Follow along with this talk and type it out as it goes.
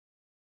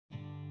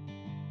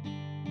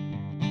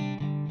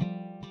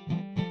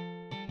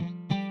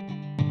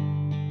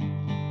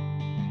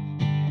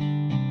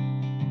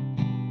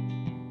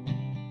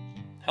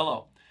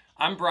Hello,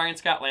 I'm Brian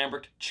Scott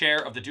Lambrecht, Chair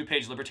of the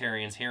DuPage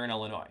Libertarians here in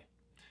Illinois.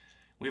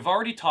 We've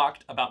already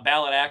talked about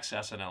ballot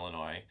access in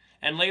Illinois,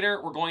 and later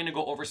we're going to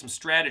go over some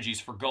strategies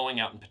for going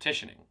out and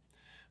petitioning.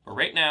 But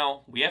right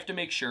now, we have to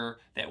make sure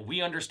that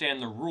we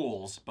understand the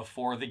rules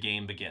before the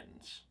game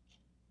begins.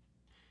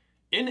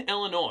 In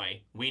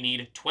Illinois, we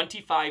need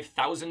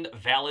 25,000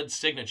 valid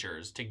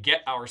signatures to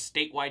get our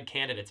statewide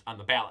candidates on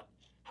the ballot.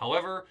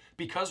 However,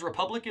 because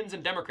Republicans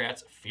and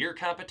Democrats fear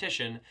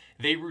competition,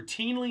 they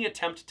routinely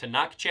attempt to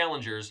knock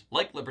challengers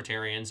like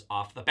Libertarians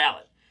off the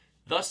ballot.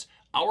 Thus,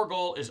 our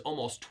goal is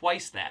almost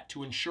twice that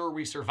to ensure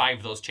we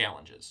survive those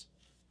challenges.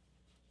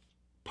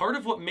 Part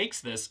of what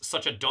makes this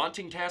such a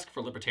daunting task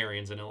for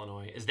Libertarians in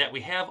Illinois is that we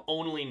have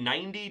only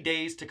 90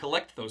 days to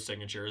collect those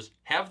signatures,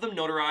 have them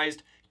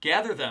notarized,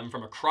 gather them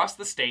from across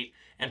the state,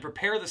 and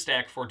prepare the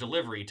stack for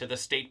delivery to the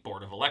State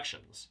Board of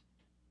Elections.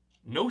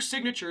 No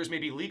signatures may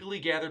be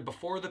legally gathered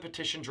before the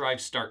petition drive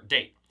start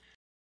date.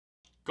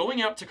 Going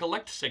out to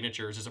collect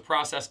signatures is a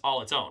process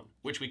all its own,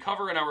 which we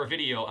cover in our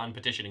video on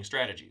petitioning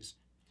strategies.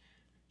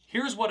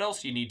 Here's what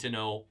else you need to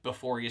know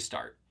before you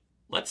start.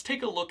 Let's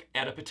take a look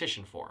at a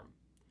petition form.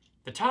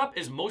 The top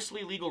is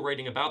mostly legal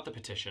writing about the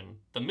petition,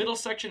 the middle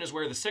section is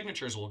where the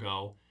signatures will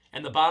go,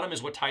 and the bottom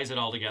is what ties it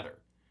all together.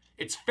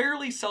 It's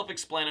fairly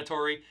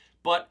self-explanatory,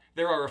 but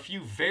there are a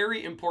few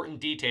very important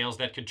details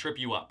that could trip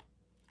you up.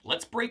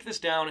 Let's break this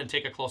down and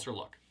take a closer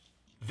look.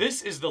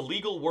 This is the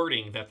legal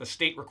wording that the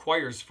state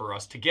requires for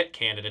us to get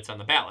candidates on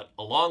the ballot,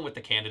 along with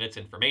the candidate's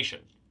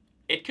information.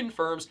 It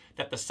confirms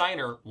that the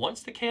signer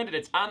wants the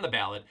candidates on the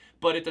ballot,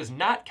 but it does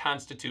not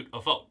constitute a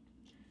vote.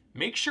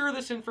 Make sure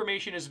this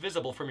information is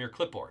visible from your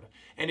clipboard,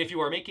 and if you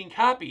are making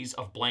copies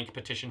of blank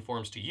petition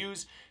forms to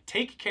use,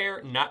 take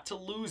care not to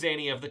lose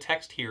any of the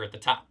text here at the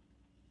top.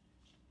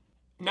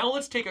 Now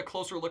let's take a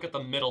closer look at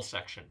the middle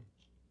section.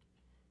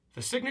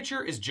 The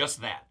signature is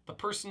just that, the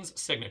person's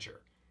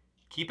signature.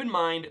 Keep in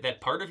mind that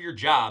part of your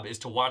job is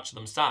to watch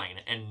them sign,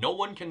 and no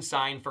one can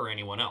sign for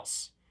anyone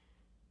else.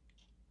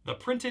 The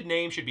printed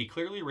name should be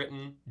clearly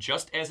written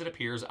just as it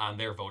appears on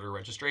their voter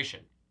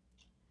registration.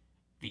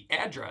 The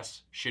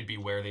address should be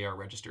where they are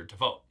registered to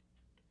vote.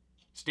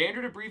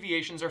 Standard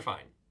abbreviations are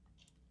fine.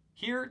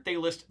 Here they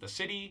list the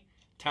city,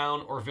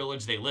 town, or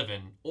village they live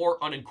in, or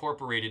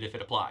unincorporated if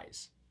it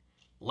applies.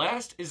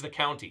 Last is the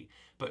county,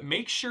 but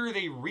make sure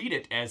they read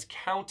it as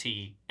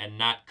county and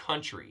not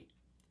country.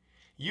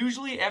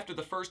 Usually after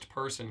the first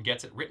person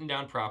gets it written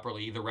down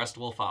properly, the rest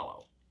will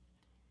follow.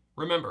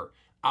 Remember,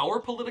 our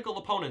political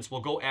opponents will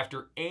go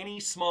after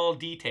any small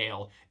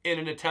detail in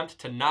an attempt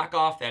to knock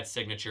off that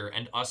signature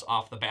and us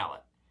off the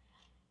ballot.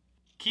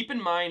 Keep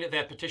in mind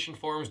that petition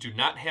forms do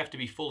not have to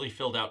be fully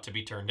filled out to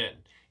be turned in.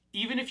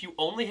 Even if you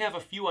only have a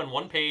few on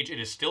one page,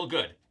 it is still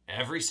good.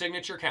 Every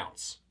signature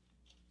counts.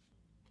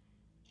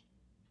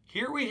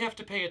 Here we have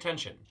to pay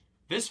attention.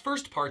 This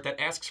first part that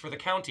asks for the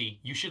county,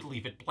 you should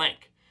leave it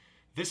blank.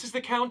 This is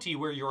the county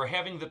where you are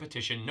having the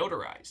petition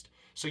notarized,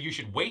 so you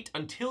should wait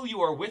until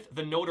you are with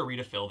the notary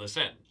to fill this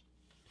in.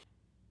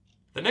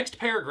 The next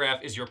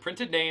paragraph is your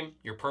printed name,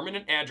 your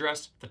permanent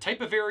address, the type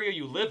of area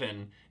you live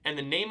in, and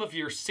the name of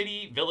your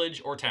city,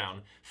 village, or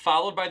town,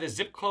 followed by the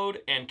zip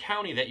code and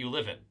county that you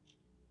live in.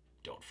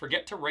 Don't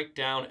forget to write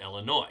down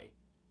Illinois.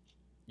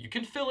 You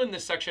can fill in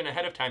this section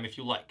ahead of time if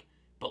you like,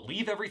 but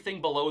leave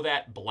everything below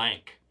that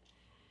blank.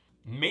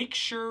 Make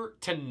sure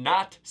to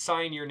not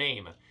sign your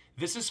name.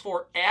 This is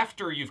for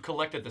after you've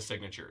collected the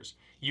signatures.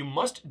 You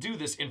must do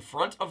this in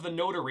front of the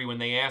notary when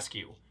they ask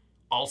you.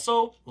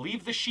 Also,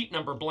 leave the sheet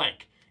number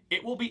blank.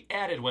 It will be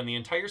added when the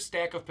entire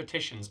stack of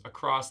petitions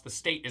across the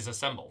state is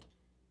assembled.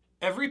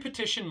 Every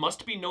petition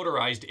must be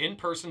notarized in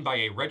person by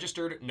a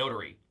registered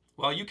notary.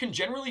 While you can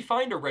generally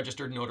find a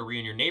registered notary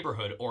in your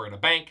neighborhood or at a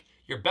bank,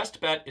 your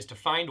best bet is to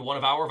find one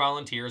of our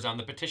volunteers on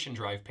the petition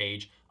drive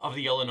page of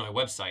the Illinois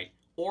website,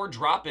 or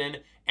drop in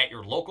at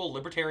your local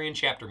Libertarian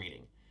chapter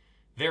meeting.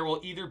 There will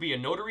either be a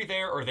notary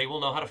there or they will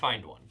know how to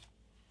find one.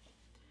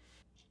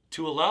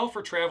 To allow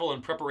for travel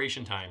and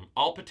preparation time,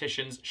 all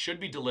petitions should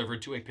be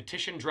delivered to a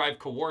petition drive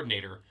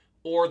coordinator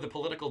or the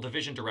political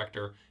division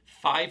director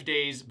 5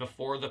 days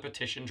before the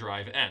petition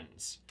drive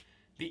ends.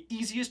 The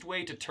easiest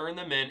way to turn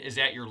them in is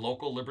at your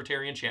local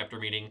Libertarian chapter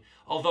meeting,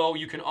 although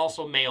you can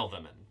also mail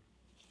them in.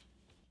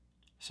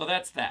 So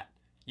that's that.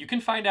 You can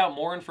find out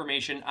more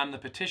information on the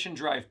petition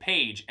drive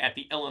page at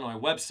the Illinois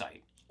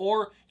website,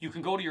 or you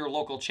can go to your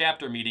local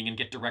chapter meeting and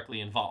get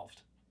directly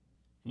involved.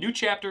 New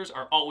chapters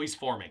are always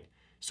forming,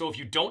 so if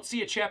you don't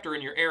see a chapter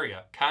in your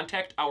area,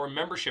 contact our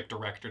membership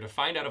director to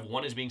find out if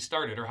one is being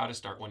started or how to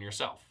start one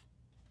yourself.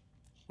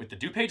 With the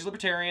DuPage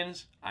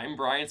Libertarians, I'm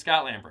Brian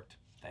Scott Lambrecht.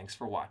 Thanks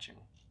for watching.